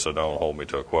paraphrasing here, so don't hold me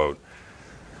to a quote,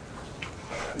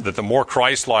 that the more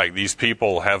Christ-like these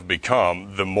people have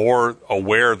become, the more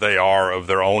aware they are of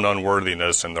their own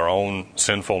unworthiness and their own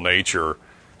sinful nature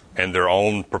and their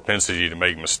own propensity to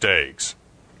make mistakes.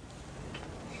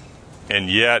 And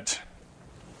yet,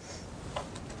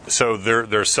 so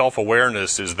their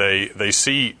self-awareness is they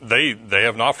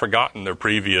have not forgotten their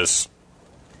previous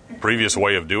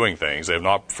way of doing things. They have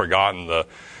not forgotten the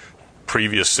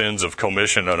previous sins of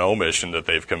commission and omission that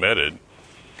they've committed.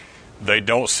 They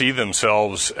don't see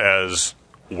themselves as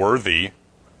worthy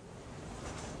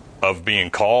of being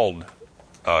called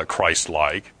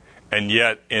Christ-like, and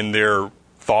yet in their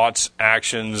thoughts,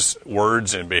 actions,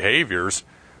 words, and behaviors,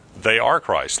 they are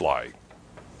Christ-like.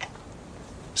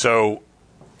 So,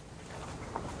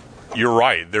 you're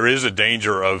right. There is a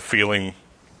danger of feeling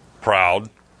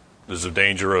proud. There's a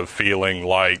danger of feeling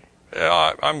like,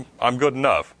 I'm good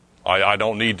enough. I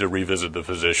don't need to revisit the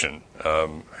physician.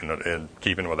 And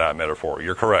keeping with that metaphor,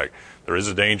 you're correct. There is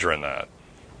a danger in that.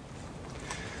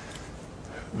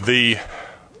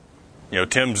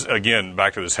 Tim's, again,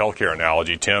 back to this healthcare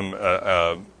analogy, Tim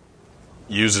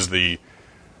uses the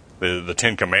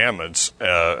Ten Commandments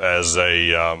as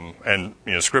and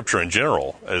Scripture in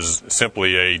general as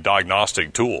simply a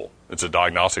diagnostic tool. It's a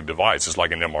diagnostic device. It's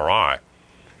like an MRI.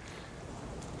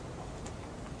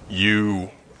 You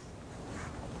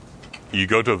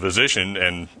go to a physician,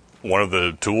 and one of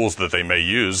the tools that they may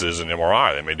use is an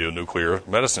MRI. They may do a nuclear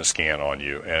medicine scan on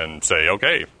you and say,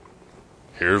 okay,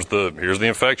 here's the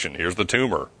infection, here's the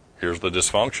tumor, here's the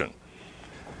dysfunction.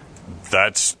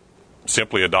 That's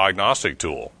simply a diagnostic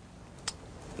tool.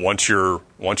 Once you're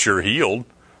healed,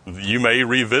 you may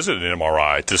revisit an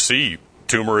MRI to see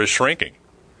tumor is shrinking.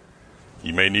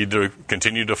 You may need to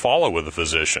continue to follow with a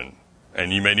physician,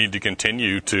 and you may need to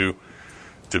continue to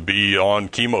be on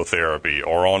chemotherapy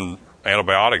or on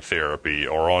antibiotic therapy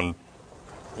or on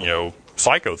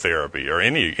psychotherapy or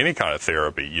any kind of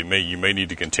therapy. You may need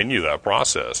to continue that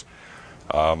process.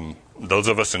 Those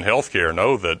of us in healthcare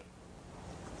know that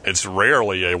it's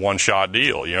rarely a one-shot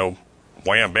deal.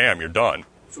 Wham, bam, you're done.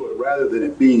 So rather than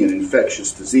it being an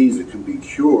infectious disease that can be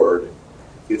cured,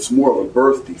 it's more of a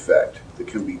birth defect that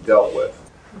can be dealt with.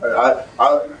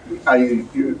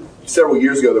 Several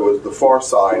years ago, there was The Far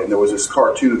Side, and there was this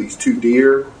cartoon of these two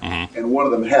deer, and one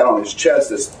of them had on his chest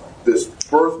this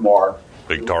birthmark.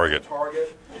 Big target.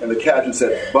 And the captain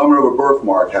said, "Bummer of a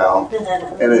birthmark, Hal."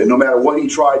 And no matter what he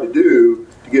tried to do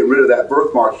to get rid of that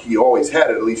birthmark, he always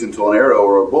had it, at least until an arrow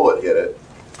or a bullet hit it.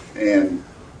 And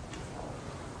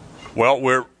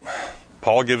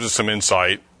Paul gives us some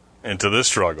insight into this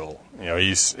struggle.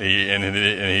 He's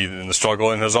in the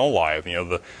struggle in his own life.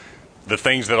 The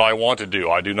things that I want to do,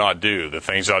 I do not do. The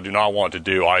things I do not want to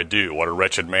do, I do. What a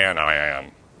wretched man I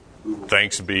am.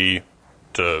 Thanks be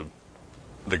to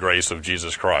the grace of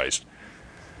Jesus Christ.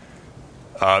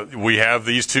 We have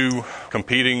these two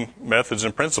competing methods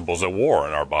and principles at war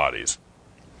in our bodies.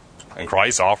 And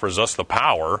Christ offers us the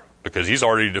power because he's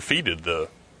already defeated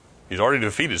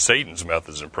Satan's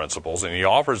methods and principles, and he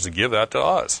offers to give that to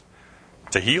us,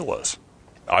 to heal us.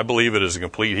 I believe it is a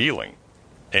complete healing.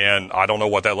 And I don't know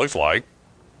what that looks like,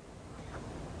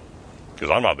 because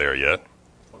I'm not there yet.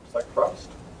 Looks like Christ.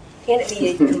 Can it be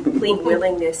a complete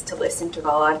willingness to listen to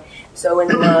God?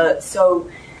 So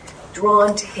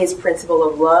drawn to his principle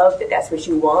of love, that's what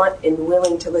you want, and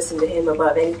willing to listen to him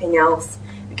above anything else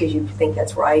because you think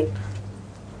that's right?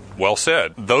 Well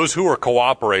said. Those who are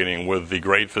cooperating with the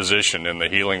great physician in the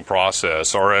healing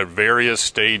process are at various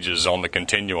stages on the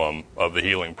continuum of the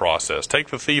healing process. Take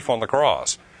the thief on the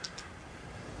cross.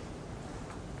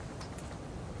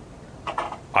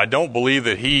 I don't believe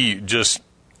that he just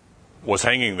was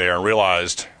hanging there and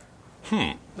realized,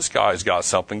 this guy's got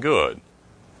something good.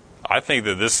 I think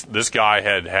that this guy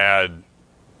had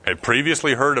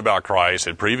previously heard about Christ,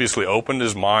 had previously opened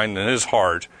his mind and his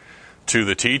heart to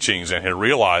the teachings, and had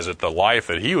realized that the life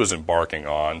that he was embarking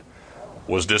on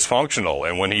was dysfunctional.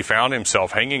 And when he found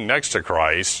himself hanging next to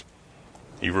Christ,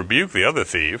 he rebuked the other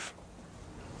thief.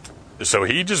 So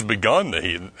he just begun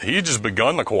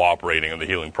the cooperating of the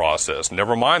healing process.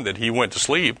 Never mind that he went to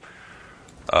sleep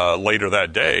later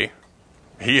that day.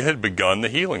 He had begun the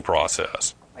healing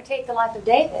process. Or take the life of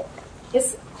David.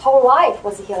 His whole life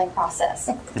was a healing process.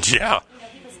 Yeah.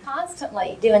 He was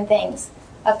constantly doing things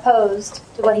opposed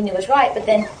to what he knew was right, but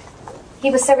then he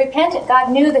was so repentant.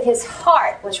 God knew that his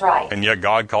heart was right. And yet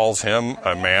God calls him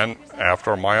a man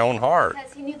after my own heart.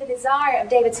 Because he knew the desire of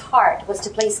David's heart was to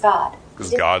please God.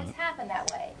 Because God happened that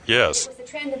way. Yes. It was the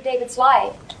trend of David's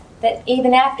life that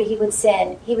even after he would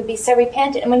sin, he would be so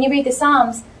repentant. And when you read the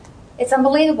Psalms, it's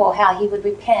unbelievable how he would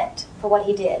repent for what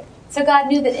he did. So God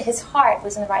knew that his heart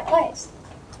was in the right place,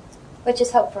 which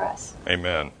is hope for us.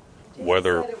 Amen.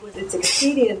 It's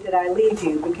expedient that I leave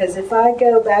you, because if I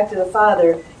go back to the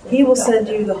Father, he will send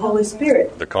you the Holy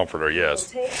Spirit. The Comforter,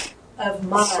 yes. He will take of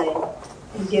mine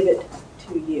and give it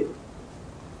to you.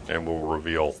 And will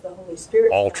reveal the Holy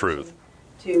Spirit all truth.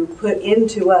 To put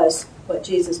into us what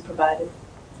Jesus provided.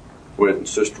 When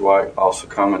Sister White also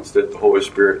comments that the Holy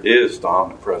Spirit is the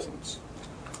omnipresence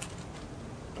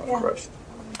of Christ.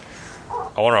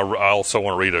 I also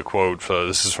want to read a quote.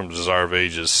 This is from Desire of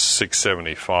Ages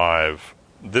 675.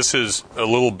 This is a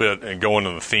little bit and going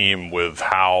in the theme with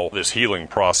how this healing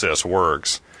process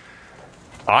works.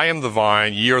 I am the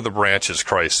vine, ye are the branches,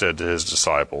 Christ said to his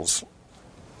disciples.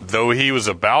 Though he was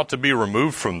about to be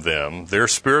removed from them, their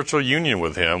spiritual union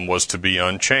with him was to be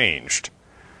unchanged.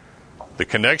 The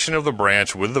connection of the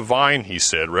branch with the vine, he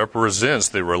said, represents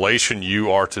the relation you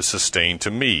are to sustain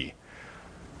to me.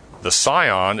 The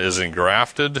scion is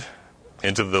engrafted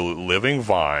into the living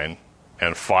vine,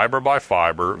 and fiber by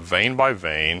fiber, vein by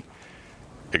vein,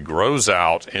 it grows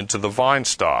out into the vine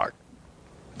stock.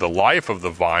 The life of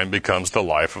the vine becomes the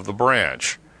life of the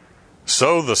branch.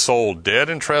 So the soul dead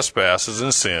in trespasses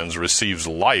and sins receives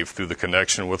life through the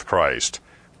connection with Christ.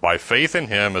 By faith in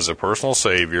him as a personal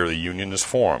Savior, the union is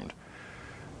formed.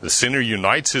 The sinner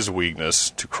unites his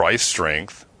weakness to Christ's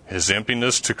strength, his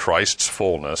emptiness to Christ's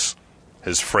fullness,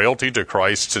 his frailty to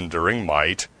Christ's enduring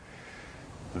might.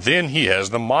 Then he has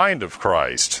the mind of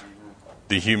Christ.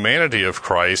 The humanity of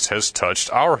Christ has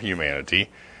touched our humanity,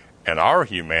 and our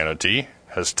humanity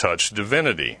has touched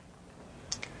divinity.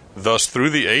 Thus, through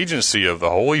the agency of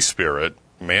the Holy Spirit,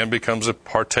 man becomes a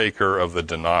partaker of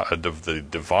the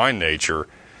divine nature.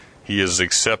 He is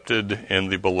accepted in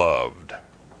the beloved.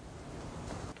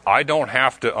 I don't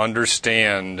have to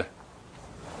understand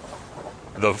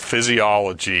the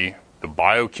physiology, the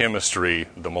biochemistry,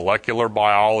 the molecular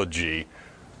biology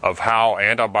of how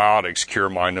antibiotics cure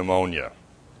my pneumonia.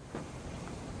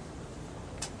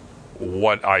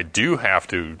 What I do have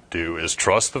to do is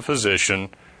trust the physician,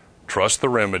 trust the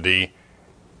remedy,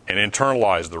 and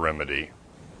internalize the remedy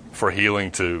for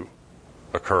healing to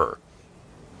occur.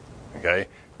 Okay?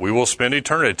 We will spend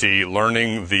eternity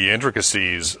learning the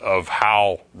intricacies of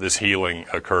how this healing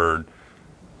occurred,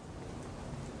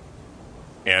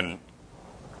 and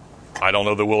I don't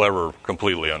know that we'll ever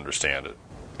completely understand it.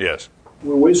 Yes?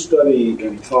 When we study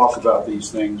and talk about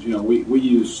these things, we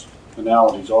use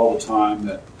analogies all the time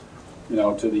that,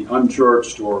 to the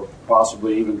unchurched or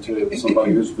possibly even to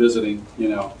somebody who's visiting,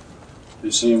 they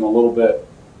seem a little bit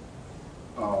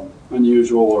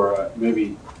unusual, or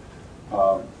maybe,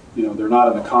 they're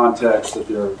not in the context that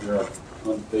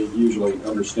they usually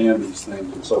understand these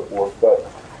things and so forth.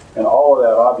 And all of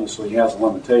that obviously has a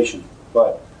limitation.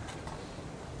 But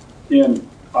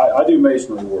I do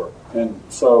masonry work, and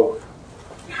so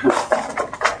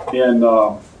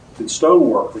in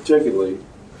stonework particularly,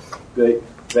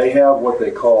 they have what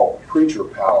they call preacher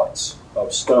pallets,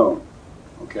 of stone.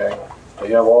 Okay, they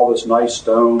have all this nice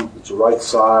stone. It's the right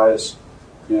size,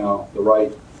 the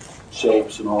right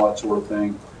shapes and all that sort of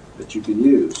thing that you can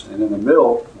use. And in the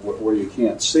middle, where you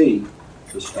can't see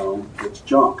the stone, it's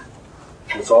junk.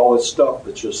 It's all this stuff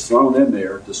that's just thrown in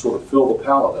there to sort of fill the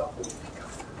palette up.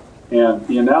 And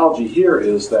the analogy here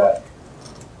is that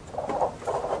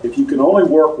if you can only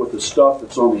work with the stuff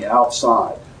that's on the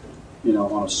outside,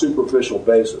 on a superficial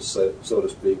basis, so to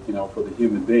speak, for the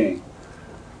human being,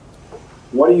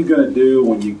 what are you going to do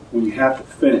when you have to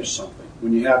finish something?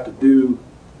 When you have to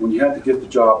get the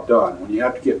job done? When you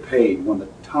have to get paid? When the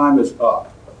time is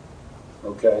up?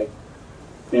 Okay?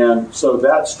 And so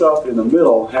that stuff in the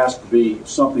middle has to be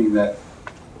something that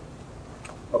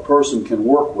a person can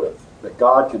work with, that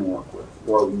God can work with,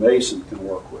 or the mason can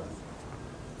work with.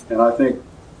 And I think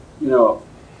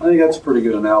that's a pretty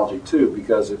good analogy too,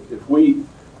 because if we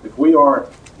aren't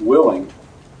willing,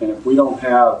 and if we don't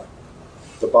have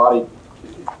the body,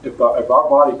 if our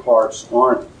body parts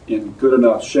aren't in good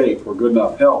enough shape or good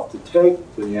enough health to take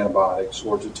the antibiotics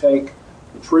or to take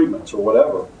the treatments or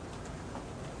whatever,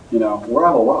 we're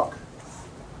out of luck.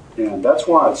 And that's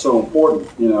why it's so important,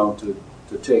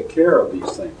 to take care of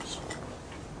these things,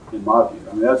 in my view.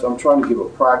 I mean, I'm trying to give a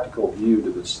practical view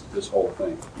to this whole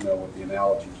thing, with the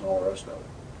analogies and all the rest of it.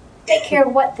 Take care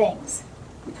of what things?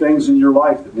 The things in your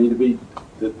life that need to be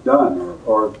done,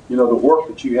 or the work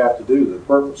that you have to do, the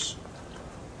purpose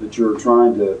that you're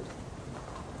trying to.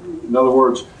 In other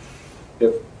words,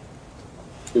 if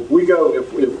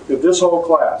this whole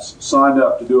class signed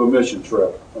up to do a mission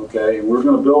trip, okay, and we're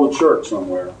going to build a church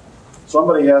somewhere,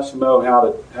 somebody has to know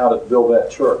how to build that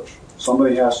church.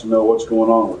 Somebody has to know what's going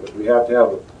on with it. We have to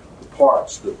have the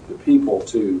parts, the people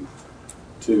to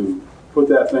put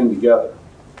that thing together.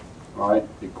 All right,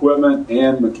 equipment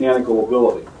and mechanical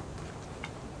ability.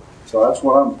 So that's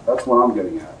what I'm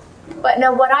getting at. But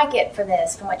no, what I get from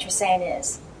what you're saying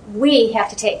is, we have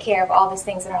to take care of all these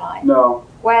things in our life. No.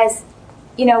 Whereas,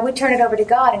 we turn it over to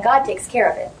God, and God takes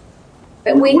care of it.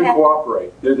 But we have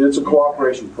cooperate. It's a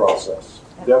cooperation process.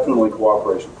 Definitely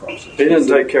cooperation process. He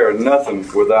doesn't take care of nothing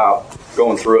without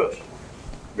going through it,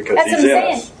 because that's He's what I'm in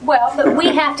saying. us. Well, but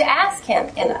we have to ask Him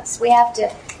in us. We have to,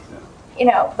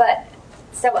 but.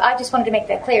 So I just wanted to make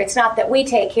that clear. It's not that we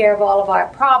take care of all of our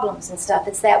problems and stuff.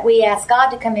 It's that we ask God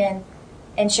to come in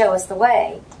and show us the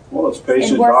way. Well, it's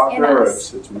patient doctor.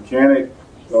 It's mechanic.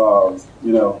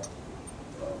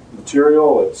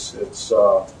 Material.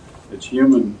 It's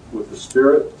human with the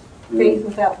spirit. Faith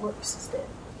without works is dead.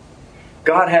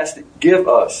 God has to give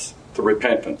us the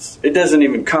repentance. It doesn't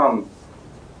even come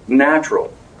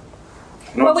natural.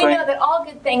 Well, we know that all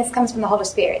good things comes from the Holy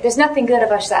Spirit. There's nothing good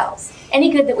of ourselves.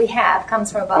 Any good that we have comes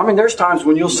from above. I mean, there's times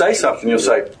when you'll say something, you'll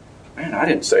say, "Man, I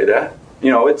didn't say that."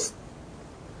 It's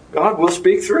God will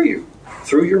speak through you,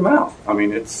 through your mouth. I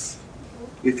mean, it's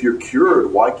if you're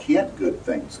cured, why can't good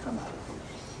things come out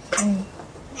of you?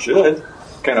 Should.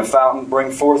 Can a fountain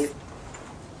bring forth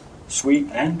sweet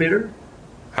and bitter?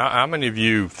 How many of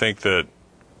you think that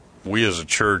we as a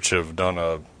church have done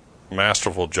a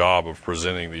masterful job of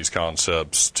presenting these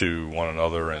concepts to one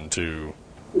another and to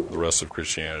the rest of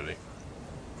Christianity?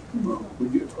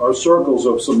 Our circles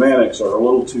of semantics are a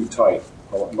little too tight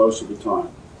most of the time,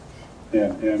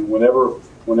 and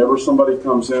whenever somebody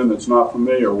comes in that's not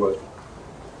familiar with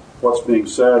what's being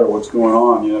said or what's going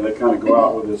on, they kind of go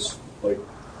out with this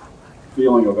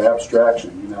feeling of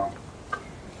abstraction.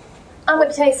 I'm going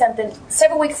to tell you something.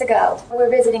 Several weeks ago, we were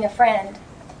visiting a friend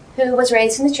who was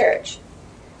raised in the church.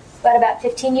 But about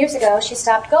 15 years ago, she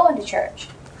stopped going to church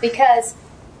because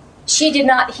she did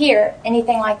not hear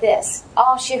anything like this.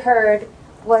 All she heard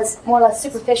was more or less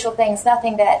superficial things,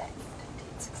 nothing that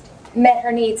met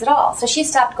her needs at all. So she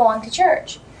stopped going to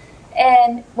church.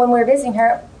 And when we were visiting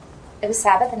her, it was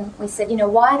Sabbath, and we said,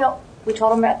 we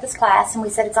told them about this class, and we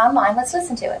said, it's online, let's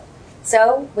listen to it.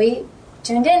 So we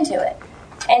tuned into it.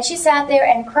 And she sat there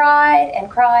and cried,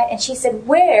 and she said,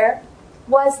 where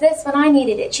was this when I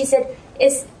needed it? She said,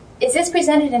 Is this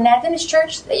presented in an Adventist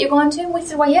church that you're going to? We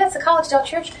said, well, yeah, it's a College Dale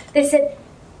church. They said,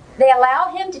 they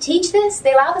allow him to teach this?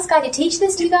 They allow this guy to teach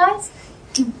this to you guys?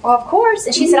 Well, of course.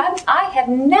 And she said, I have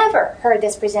never heard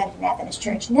this presented in an Adventist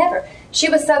church. Never. She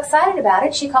was so excited about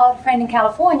it, she called a friend in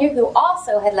California who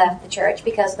also had left the church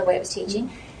because of the way it was teaching.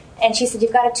 And she said,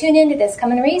 you've got to tune into this,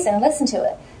 come and reason, and listen to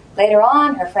it. Later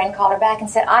on, her friend called her back and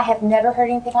said, I have never heard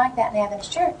anything like that in the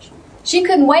Adventist church. She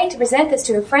couldn't wait to present this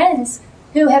to her friends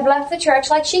who have left the church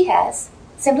like she has,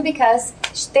 simply because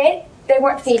they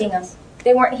weren't feeding them.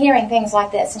 They weren't hearing things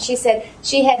like this. And she said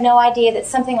she had no idea that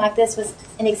something like this was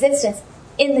in existence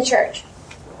in the church.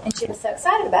 And she was so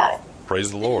excited about it. Praise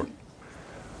the Lord.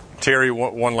 Terry,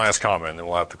 one last comment, and then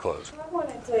we'll have to close. I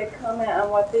wanted to comment on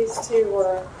what these two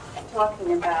were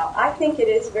talking about. I think it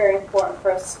is very important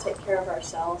for us to take care of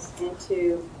ourselves and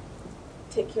to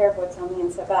take care of what's on the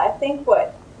inside. But I think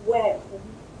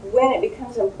when it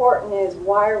becomes important is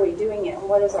why are we doing it and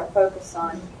what is our focus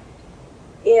on?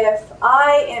 If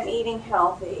I am eating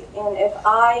healthy and if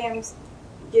I am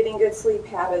getting good sleep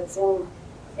habits and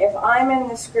if I'm in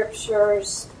the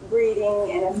scriptures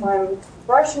reading and if I'm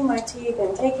brushing my teeth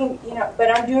and taking, but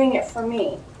I'm doing it for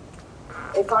me.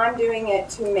 If I'm doing it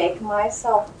to make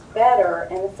myself better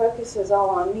and the focus is all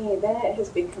on me, then it has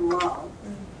become wrong.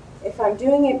 If I'm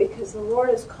doing it because the Lord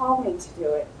has called me to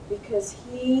do it, because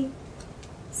He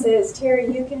says,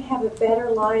 Terry, you can have a better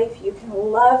life, you can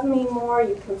love me more,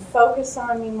 you can focus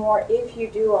on me more if you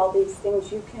do all these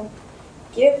things. You can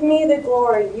give me the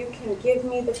glory, you can give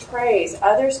me the praise.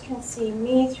 Others can see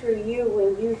me through you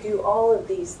when you do all of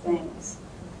these things.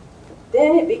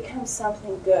 Then it becomes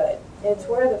something good. It's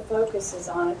where the focus is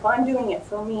on. If I'm doing it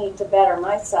for me to better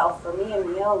myself, for me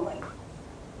and me only,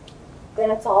 then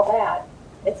it's all bad.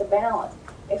 It's a balance.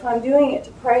 If I'm doing it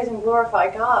to praise and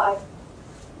glorify God,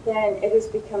 then it has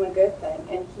become a good thing,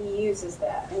 and He uses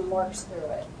that and works through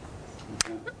it.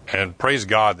 And praise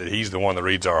God that He's the one that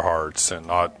reads our hearts,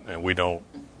 and we don't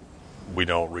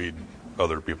read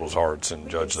other people's hearts and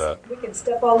judge that. We can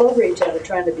step all over each other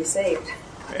trying to be saved.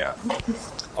 Yeah.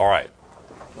 All right.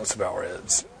 Let's bow our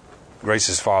heads.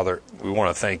 Gracious Father, we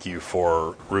want to thank You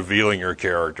for revealing Your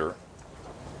character.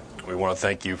 We want to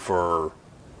thank You for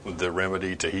the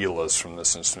remedy to heal us from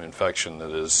this infection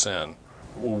that is sin.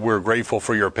 We're grateful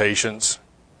for Your patience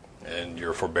and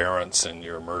Your forbearance and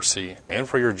Your mercy and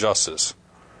for Your justice.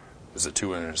 Is the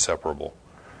two inseparable.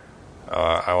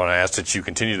 I want to ask that You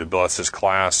continue to bless this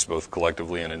class, both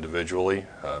collectively and individually.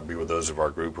 Be with those of our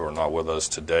group who are not with us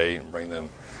today and bring them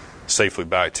safely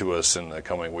back to us in the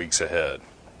coming weeks ahead.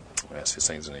 I ask these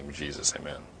things in the name of Jesus.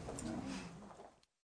 Amen.